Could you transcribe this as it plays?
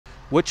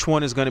Which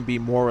one is going to be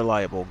more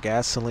reliable,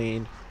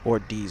 gasoline or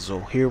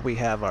diesel? Here we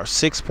have our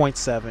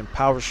 6.7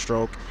 Power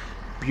Stroke,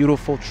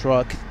 beautiful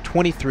truck,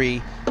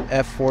 23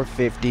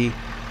 F450,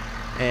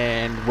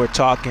 and we're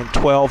talking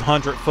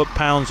 1,200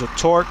 foot-pounds of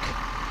torque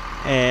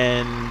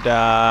and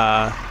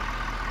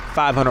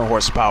 500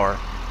 horsepower.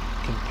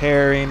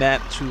 Comparing that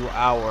to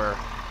our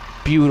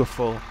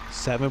beautiful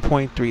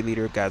 7.3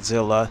 liter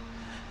Godzilla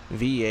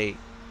V8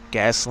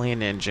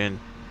 gasoline engine,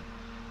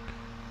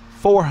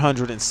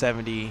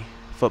 470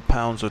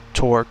 foot-pounds of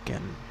torque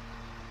and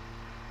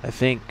I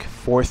think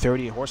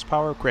 430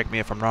 horsepower. Correct me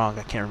if I'm wrong,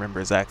 I can't remember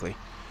exactly.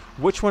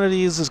 Which one of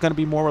these is going to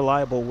be more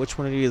reliable? Which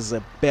one of these is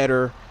a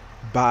better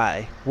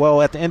buy?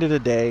 Well, at the end of the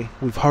day,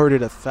 we've heard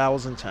it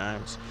 1,000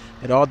 times.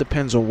 It all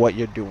depends on what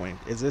you're doing.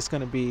 Is this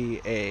going to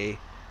be a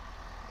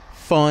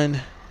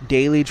fun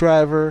daily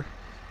driver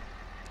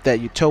that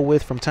you tow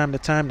with from time to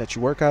time that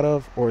you work out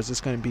of, or is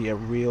this going to be a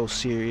real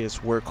serious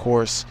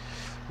workhorse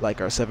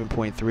like our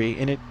 7.3?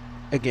 And it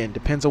again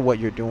depends on what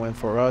you're doing.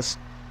 For us,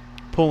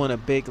 pulling a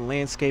big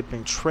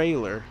landscaping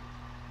trailer,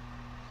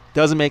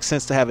 doesn't make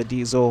sense to have a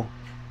diesel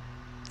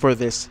for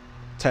this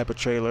type of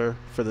trailer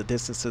for the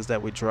distances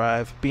that we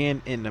drive.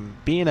 Being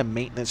a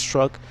maintenance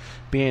truck,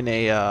 being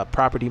a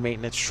property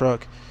maintenance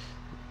truck,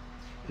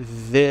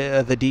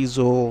 the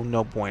diesel,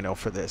 no bueno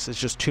for this. It's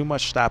just too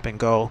much stop and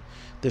go.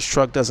 This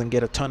truck doesn't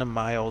get a ton of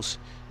miles.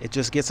 It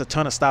just gets a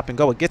ton of stop and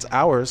go. It gets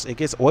hours, it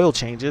gets oil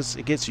changes,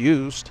 it gets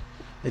used.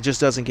 It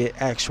just doesn't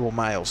get actual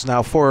miles.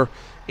 Now for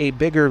a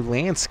bigger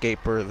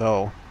landscaper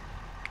though,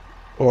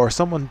 or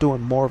someone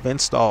doing more of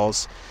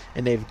installs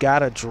and they've got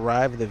to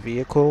drive the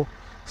vehicle,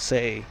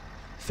 say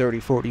 30,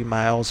 40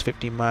 miles,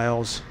 50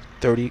 miles,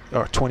 30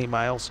 or 20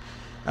 miles,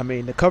 I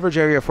mean, the coverage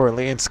area for a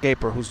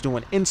landscaper who's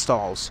doing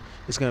installs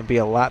is going to be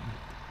a lot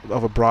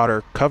of a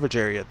broader coverage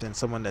area than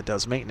someone that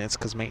does maintenance,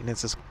 because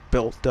maintenance is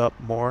built up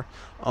more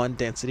on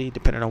density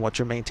depending on what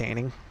you're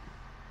maintaining.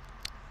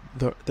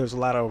 There's a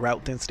lot of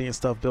route density and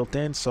stuff built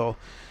in, so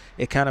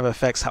it kind of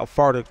affects how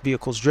far the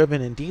vehicle's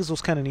driven, and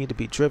diesels kind of need to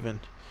be driven.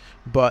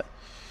 But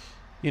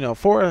you know,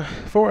 for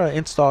an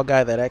install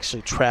guy that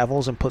actually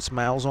travels and puts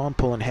miles on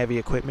pulling heavy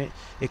equipment,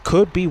 it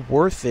could be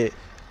worth it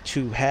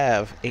to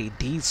have a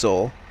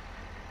diesel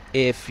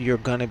if you're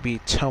gonna be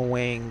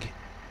towing,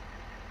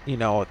 you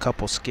know, a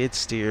couple skid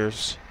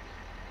steers,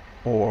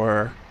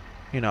 or,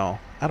 you know,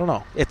 I don't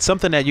know. It's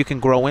something that you can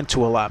grow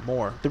into a lot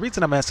more. The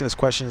reason I'm asking this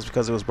question is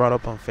because it was brought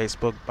up on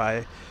Facebook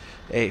by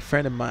a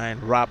friend of mine,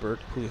 Robert,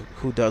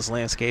 who does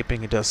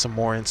landscaping. He does some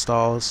more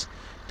installs,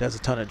 does a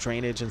ton of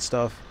drainage and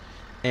stuff,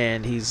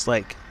 and he's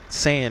like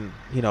saying,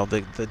 you know,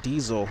 the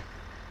diesel,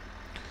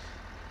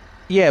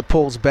 yeah, it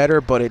pulls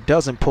better, but it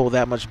doesn't pull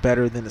that much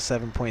better than the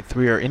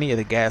 7.3 or any of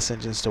the gas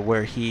engines to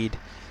where he'd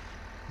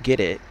get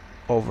it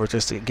over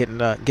just to getting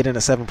a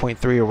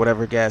 7.3 or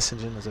whatever gas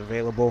engine is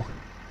available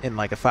in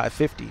like a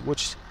 550,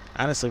 which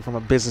honestly from a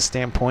business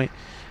standpoint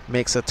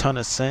makes a ton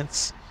of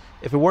sense.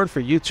 If it weren't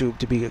for YouTube,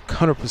 to be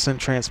 100%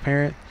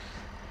 transparent,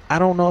 I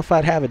don't know if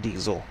I'd have a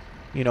diesel.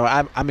 You know,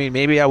 I mean,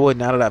 maybe I would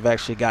now that I've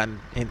actually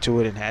gotten into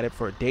it and had it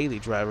for a daily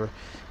driver.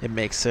 It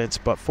makes sense.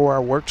 But for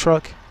our work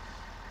truck,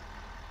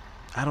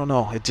 I don't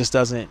know. It just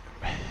doesn't,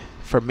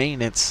 for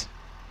maintenance,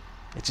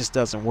 it just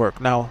doesn't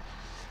work. Now,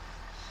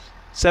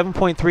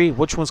 7.3,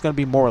 which one's going to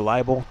be more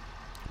reliable?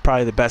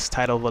 Probably the best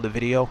title of the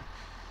video.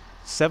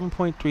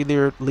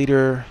 7.3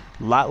 liter,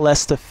 lot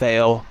less to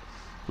fail,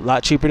 a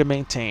lot cheaper to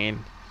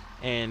maintain.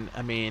 And,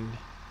 I mean,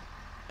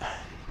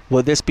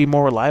 will this be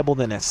more reliable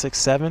than a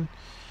 6.7?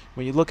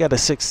 When you look at a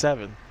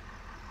 6.7,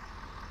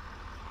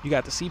 you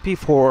got the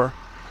CP4,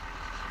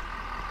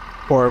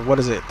 or what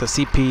is it? The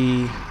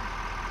CP.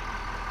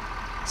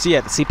 So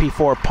yeah, the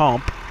CP4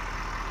 pump.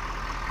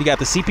 You got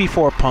the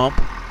CP4 pump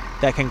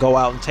that can go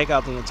out and take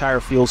out the entire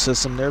fuel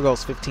system. There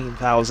goes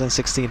 15,000,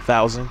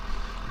 16,000.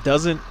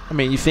 Doesn't, I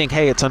mean, you think,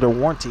 hey, it's under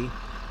warranty.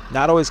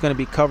 Not always going to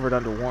be covered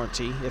under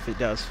warranty if it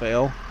does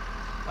fail.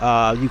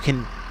 You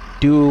can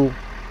do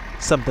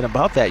something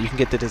about that. You can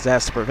get the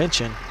disaster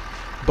prevention,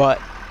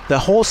 but the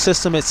whole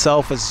system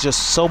itself is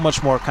just so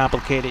much more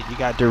complicated. You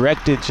got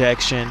direct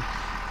injection,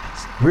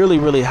 really,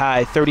 really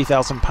high,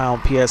 30,000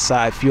 pound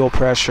PSI fuel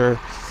pressure,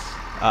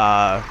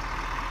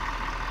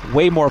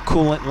 way more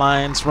coolant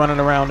lines running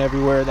around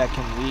everywhere that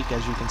can leak.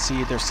 As you can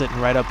see, they're sitting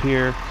right up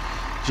here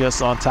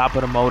just on top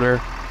of the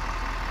motor.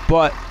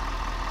 But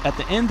at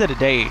the end of the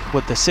day,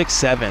 with the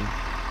 6.7,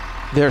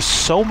 there's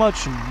so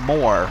much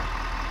more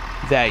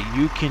that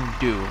you can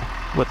do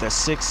with a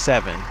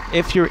 6.7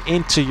 if you're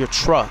into your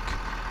truck.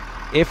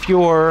 If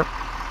you're,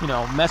 you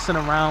know, messing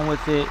around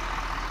with it,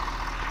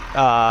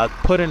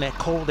 putting a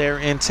cold air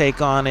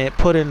intake on it,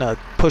 putting a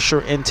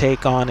pusher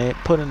intake on it,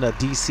 putting a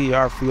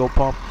DCR fuel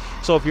pump.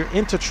 So if you're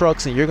into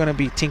trucks and you're going to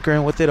be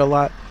tinkering with it a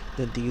lot,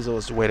 then diesel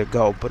is the way to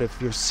go. But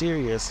if you're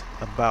serious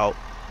about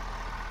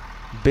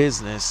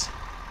business,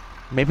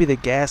 maybe the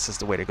gas is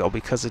the way to go,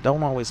 because it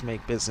don't always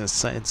make business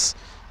sense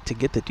to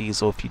get the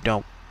diesel if you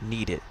don't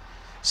need it.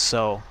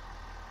 So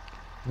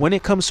when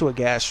it comes to a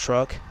gas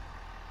truck,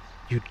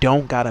 you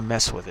don't gotta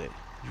mess with it.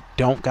 You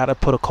don't gotta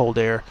put a cold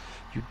air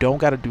You don't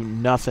got to do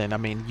nothing. I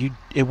mean,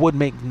 it would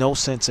make no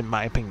sense in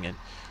my opinion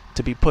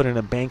to be put in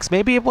a Banks.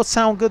 Maybe it would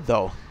sound good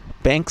though.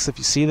 Banks, if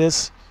you see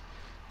this,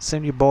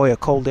 send your boy a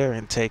cold air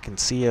intake and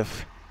see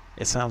if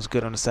it sounds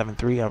good on the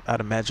 7.3. I'd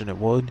imagine it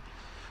would.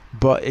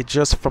 But it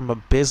just, from a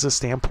business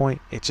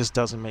standpoint, it just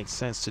doesn't make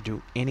sense to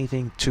do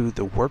anything to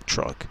the work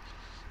truck.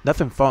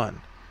 Nothing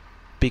fun.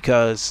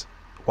 Because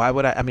why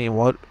would I mean,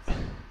 what?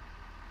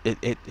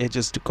 It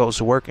just goes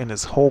to work, and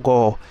his whole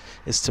goal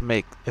is to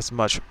make as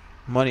much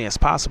money as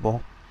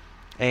possible.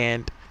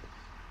 And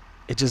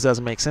it just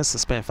doesn't make sense to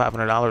spend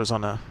 $500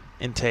 on a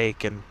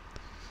intake and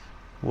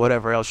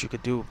whatever else you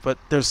could do. But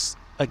there's,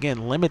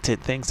 again,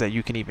 limited things that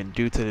you can even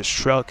do to this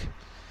truck.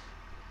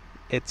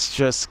 It's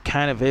just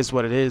kind of is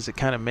what it is. It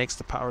kind of makes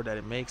the power that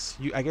it makes.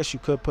 I guess you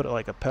could put it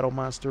like a pedal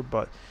monster,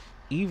 but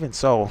even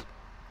so,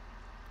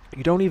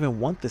 you don't even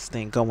want this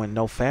thing going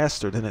no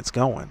faster than it's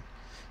going.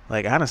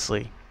 Like,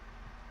 honestly,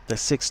 the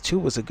 6.2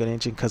 was a good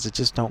engine because it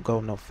just don't go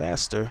no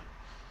faster.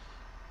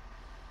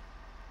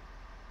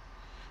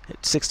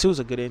 6.2 is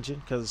a good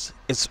engine because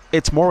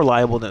it's more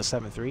reliable than a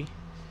 7.3,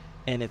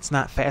 and it's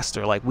not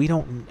faster. Like, we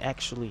don't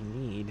actually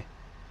need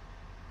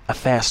a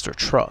faster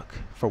truck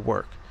for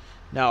work.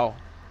 Now,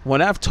 when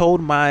I've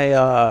towed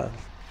my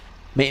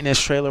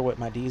maintenance trailer with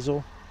my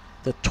diesel,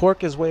 the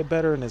torque is way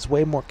better and it's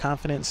way more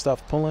confident and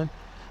stuff pulling,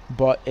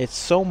 but it's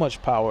so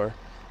much power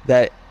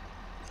that,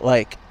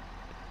 like,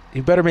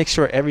 you better make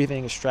sure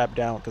everything is strapped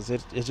down because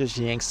it just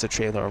yanks the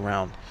trailer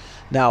around.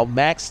 Now,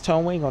 max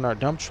towing on our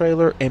dump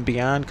trailer and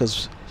beyond,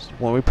 because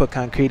when we put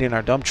concrete in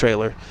our dump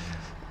trailer,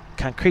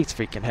 concrete's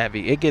freaking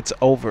heavy. It gets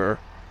over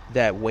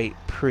that weight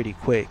pretty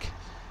quick,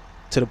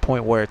 to the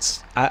point where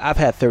I've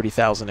had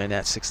 30,000 in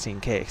that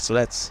 16K, so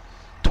that's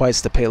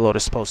twice the payload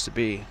is supposed to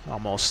be,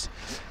 almost.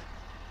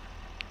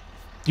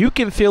 You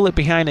can feel it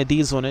behind the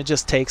diesel, and it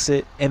just takes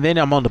it. And then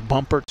I'm on the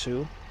bumper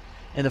too,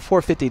 and the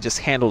 450 just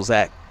handles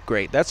that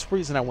great. That's the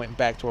reason I went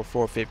back to a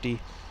 450,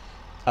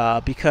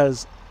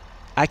 because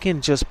I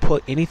can just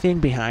put anything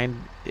behind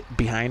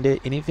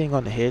it, anything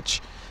on the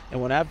hitch.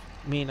 And when I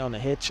mean on the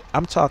hitch,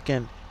 I'm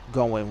talking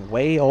going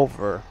way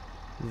over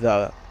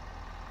the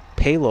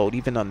payload,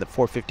 even on the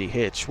 450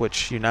 hitch,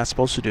 which you're not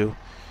supposed to do.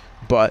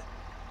 But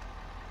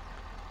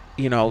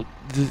you know,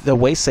 the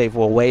weigh save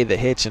will weigh the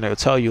hitch, and it'll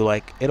tell you,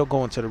 like, it'll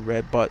go into the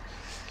red. But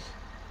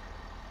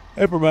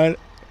never mind.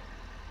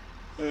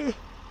 I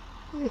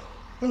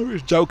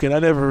was joking. I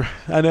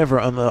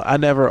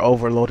never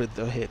overloaded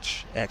the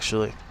hitch.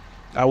 Actually,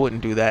 I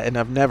wouldn't do that, and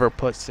I've never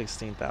put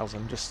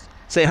 16,000. Just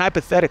say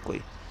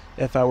hypothetically,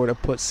 if I were to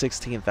put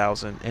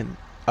 16,000 in,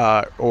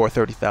 or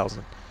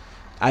 30,000.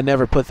 I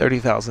never put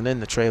 30,000 in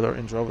the trailer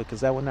and drove it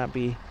because that would not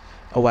be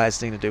a wise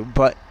thing to do.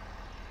 But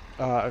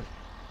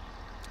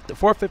the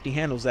 450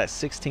 handles that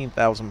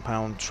 16,000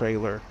 pound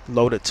trailer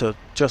loaded to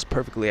just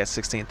perfectly at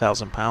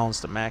 16,000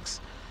 pounds, the max,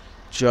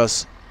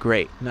 just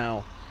great.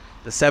 Now,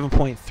 the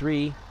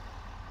 7.3,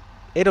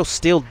 it'll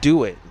still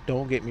do it.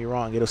 Don't get me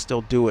wrong, it'll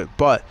still do it.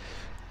 But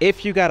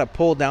if you got to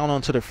pull down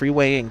onto the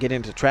freeway and get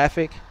into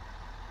traffic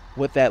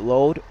with that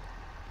load,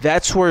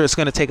 that's where it's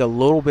going to take a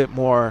little bit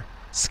more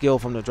skill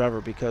from the driver,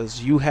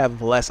 because you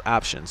have less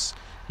options.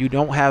 You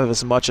don't have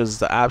as much as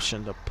the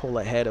option to pull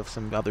ahead of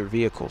some other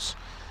vehicles.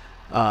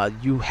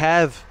 You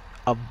have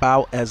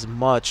about as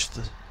much.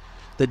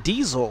 The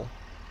diesel,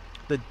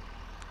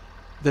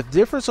 the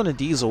difference on the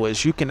diesel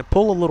is you can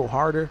pull a little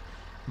harder,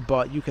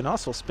 but you can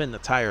also spin the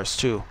tires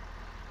too,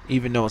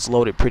 even though it's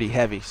loaded pretty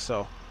heavy.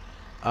 So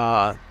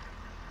for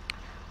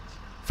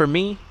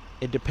me,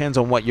 it depends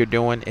on what you're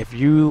doing. If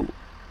you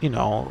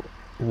know,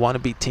 want to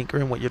be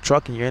tinkering with your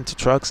truck and you're into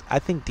trucks, I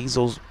think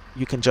diesels,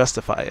 you can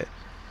justify it.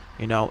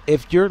 You know,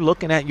 if you're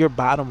looking at your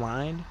bottom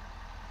line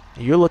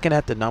and you're looking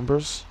at the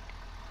numbers,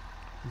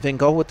 then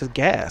go with the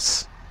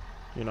gas.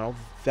 You know,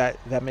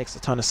 that makes a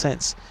ton of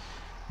sense.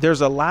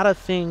 There's a lot of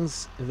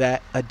things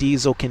that a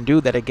diesel can do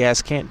that a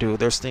gas can't do.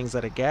 There's things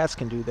that a gas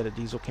can do that a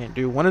diesel can't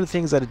do. One of the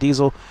things that a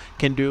diesel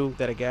can do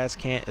that a gas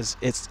can't is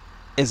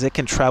it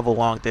can travel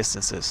long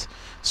distances.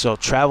 So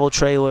travel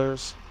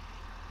trailers,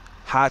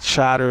 hot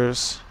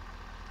shotters,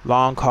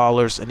 long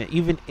haulers, and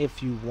even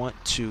if you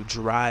want to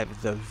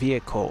drive the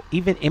vehicle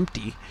even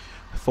empty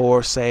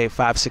for say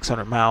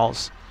 500-600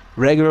 miles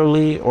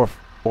regularly or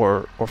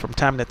from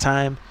time to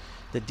time,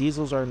 the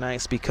diesels are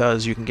nice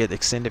because you can get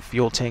extended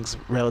fuel tanks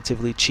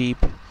relatively cheap,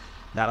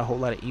 not a whole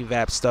lot of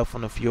evap stuff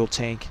on the fuel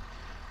tank,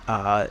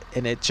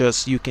 and it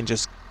just you can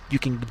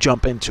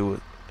jump into it.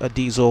 A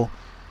diesel,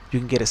 you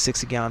can get a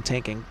 60-gallon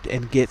tank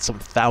and get some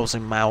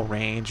 1,000-mile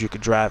range. You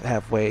could drive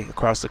halfway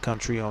across the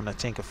country on a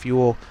tank of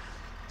fuel.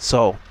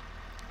 So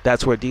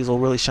that's where diesel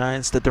really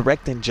shines. The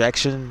direct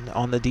injection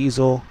on the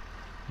diesel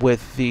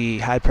with the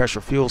high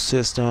pressure fuel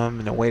system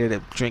and the way that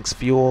it drinks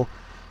fuel,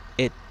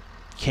 it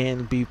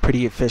can be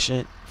pretty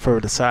efficient for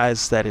the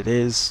size that it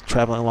is,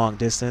 traveling long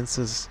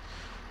distances.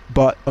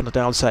 But on the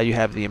downside, you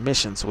have the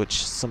emissions,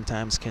 which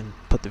sometimes can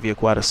put the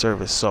vehicle out of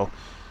service. So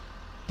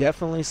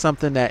definitely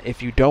something that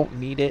if you don't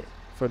need it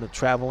for the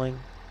traveling,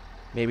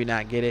 maybe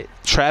not get it.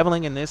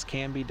 Traveling in this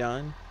can be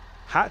done.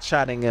 Hot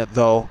shotting it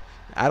though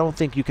I don't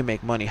think you can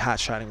make money hot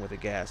shotting with a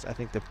gas. I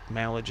think the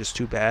mileage is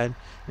too bad.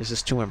 It's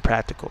just too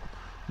impractical.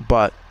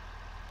 But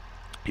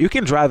you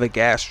can drive a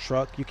gas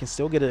truck. You can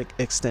still get an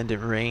extended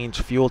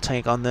range fuel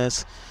tank on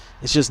this.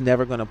 It's just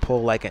never going to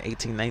pull like an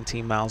 18,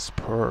 19 miles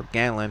per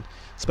gallon,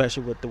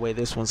 especially with the way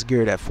this one's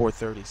geared at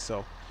 430.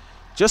 So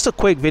just a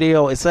quick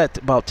video. It's at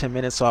about 10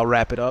 minutes, so I'll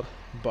wrap it up.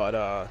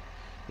 But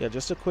yeah,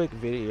 just a quick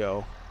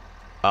video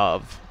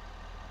of,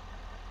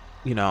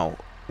 you know,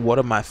 what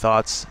are my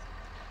thoughts,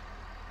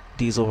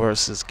 diesel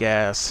versus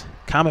gas.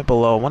 Comment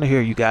below. I want to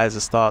hear you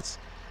guys' thoughts.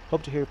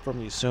 Hope to hear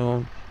from you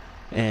soon,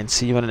 and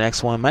see you in the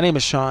next one. My name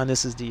is Sean.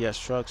 This is DS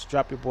Trucks.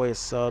 Drop your boy a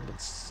sub.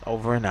 It's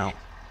over and out.